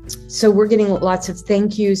 So we're getting lots of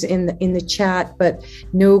thank yous in the chat, but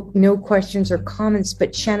no questions or comments.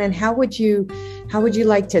 But Shannon, how would you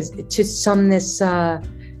like to sum this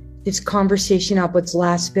this conversation up? What's the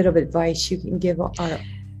last bit of advice you can give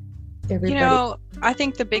everybody? I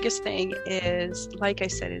think the biggest thing is, like I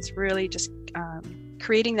said, is really just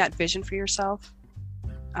creating that vision for yourself,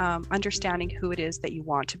 understanding who it is that you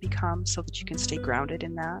want to become so that you can stay grounded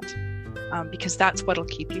in that, because that's what'll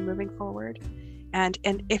keep you moving forward. And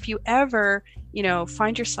if you ever,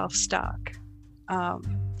 find yourself stuck,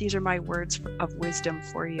 these are my words of wisdom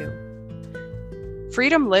for you.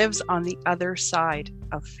 Freedom lives on the other side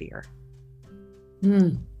of fear.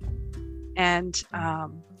 And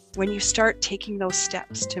when you start taking those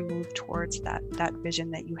steps to move towards that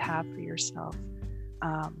vision that you have for yourself,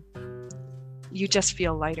 you just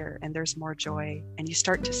feel lighter, and there's more joy, and you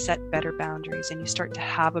start to set better boundaries, and you start to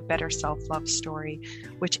have a better self-love story,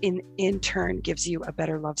 which in turn gives you a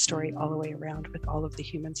better love story all the way around with all of the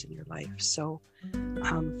humans in your life. So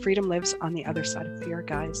freedom lives on the other side of fear,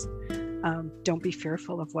 guys. Don't be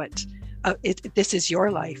fearful of what this is your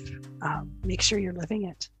life. Make sure you're living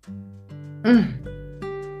it.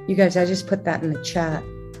 You guys, I just put that in the chat.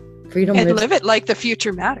 Freedom and live it like the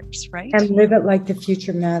future matters, right? And live it like the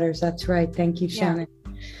future matters. That's right. Thank you, Shannon.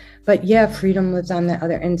 Yeah. But yeah, freedom lives on the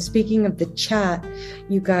other. And speaking of the chat,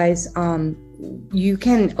 you guys, you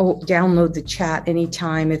can download the chat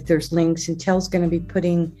anytime if there's links. And Tel's going to be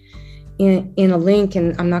putting in a link,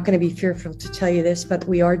 and I'm not going to be fearful to tell you this, but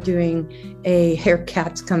we are doing a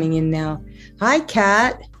Cat's coming in now. Hi,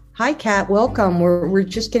 Cat. Hi, Kat. Welcome. We're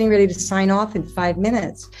just getting ready to sign off in 5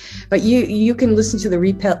 minutes, but you can listen to the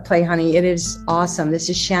replay, honey. It is awesome. This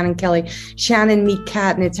is Shannon Kelly. Shannon meet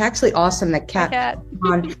Kat, and it's actually awesome that Kat.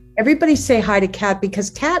 On. Everybody say hi to Kat,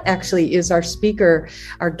 because Kat actually is our speaker,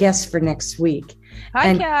 our guest for next week.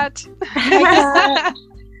 Hi, Kat. Hi, Kat.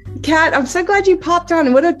 Kat, I'm so glad you popped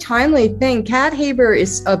on. What a timely thing. Kat Haber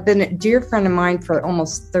has been a dear friend of mine for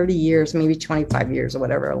almost 30 years, maybe 25 years or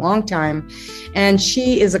whatever, a long time. And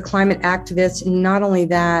she is a climate activist. And not only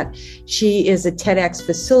that, she is a TEDx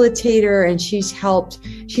facilitator, and she's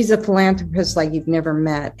a philanthropist like you've never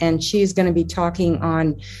met. And she's going to be talking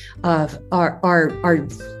on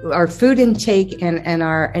our food intake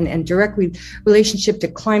and direct relationship to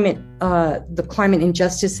climate, the climate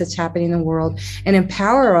injustice that's happening in the world, and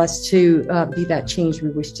empower us to be that change we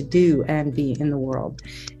wish to do and be in the world.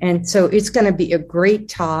 And so it's going to be a great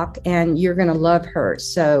talk, and you're going to love her.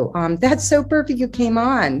 So that's so perfect you came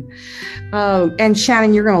on. And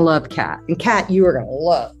Shannon, you're going to love Kat, and Kat, you are going to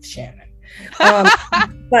love Shannon. But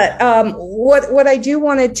what I do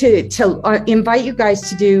wanted to invite you guys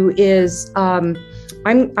to do is I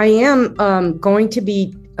am going to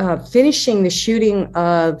be finishing the shooting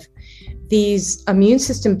of these immune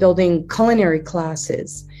system building culinary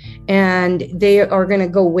classes, and they are going to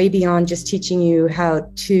go way beyond just teaching you how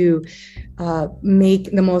to make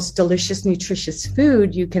the most delicious, nutritious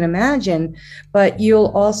food you can imagine, but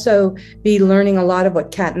you'll also be learning a lot of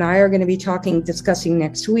what Kat and I are going to be discussing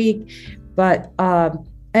next week. But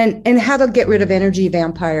and how to get rid of energy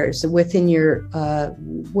vampires within your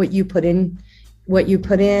what you put in,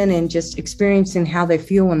 and just experiencing how they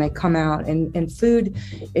feel when they come out. And food,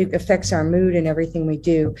 it affects our mood and everything we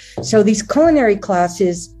do. So these culinary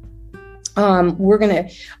classes,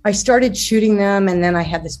 I started shooting them, and then I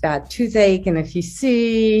had this bad toothache. And if you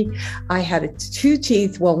see, I had two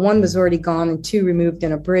teeth. Well, one was already gone and two removed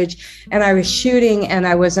in a bridge. And I was shooting, and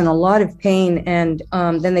I was in a lot of pain. And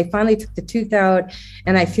then they finally took the tooth out,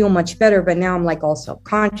 and I feel much better. But now I'm like all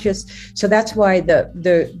self-conscious. So that's why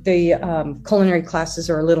the culinary classes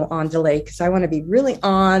are a little on delay, because I want to be really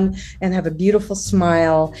on and have a beautiful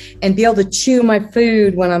smile and be able to chew my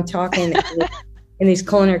food when I'm talking in these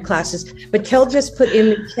culinary classes. But Kel just put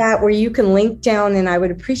in the chat where you can link down, and I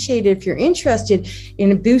would appreciate it if you're interested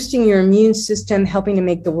in boosting your immune system, helping to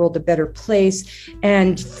make the world a better place,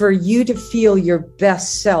 and for you to feel your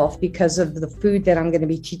best self because of the food that I'm going to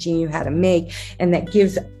be teaching you how to make, and that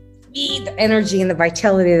gives me the energy and the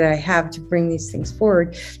vitality that I have to bring these things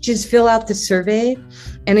forward. Just fill out the survey.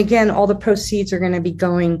 And again, all the proceeds are going to be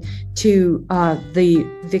going to the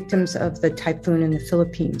victims of the typhoon in the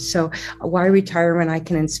Philippines. So why retire when I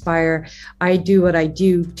can inspire? I do what I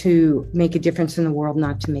do to make a difference in the world,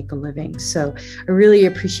 not to make a living. So I really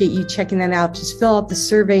appreciate you checking that out. Just fill out the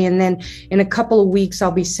survey. And then in a couple of weeks,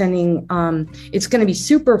 I'll be sending, it's going to be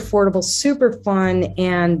super affordable, super fun,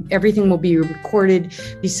 and everything will be recorded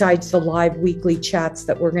besides the live weekly chats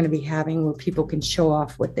that we're going to be having where people can show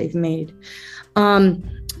off what they've made.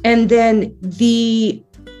 And then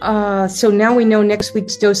so now we know next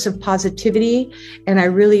week's dose of positivity, and I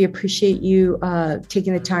really appreciate you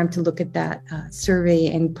taking the time to look at that survey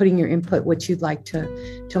and putting your input, what you'd like to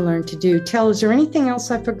learn to do. Is there anything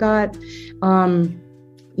else I forgot?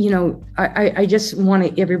 I just want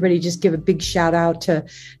to everybody just give a big shout out to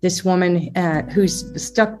this woman who's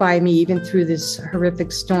stuck by me even through this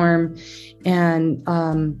horrific storm, and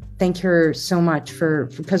thank her so much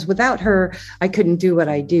because without her I couldn't do what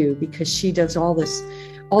I do, because she does all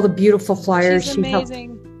the beautiful flyers. She's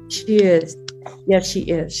amazing. She is. Yes, she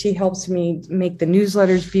is. She helps me make the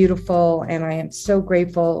newsletters beautiful, and I am so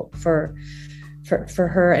grateful for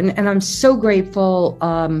her, and I'm so grateful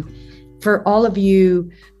for all of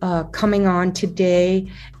you coming on today.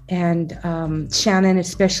 And Shannon,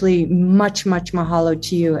 especially, much mahalo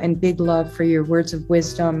to you, and big love for your words of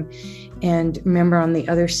wisdom. And remember, on the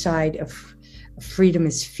other side of freedom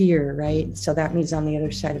is fear, right? So that means on the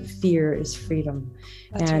other side of fear is freedom.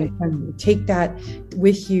 And take that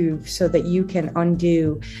with you so that you can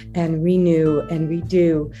undo and renew and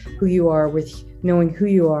redo who you are, with knowing who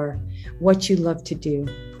you are, what you love to do,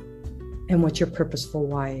 and what your purposeful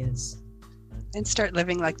why is. And start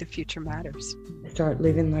living like the future matters. Start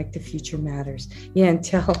living like the future matters. Yeah,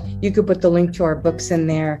 until you could put the link to our books in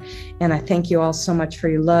there. And I thank you all so much for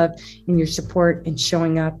your love and your support and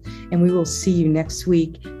showing up. And we will see you next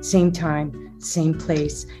week, same time, same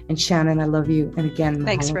place. And Shannon, I love you. And again,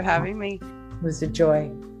 thanks for having me. It was a joy.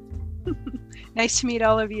 Nice to meet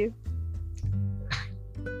all of you.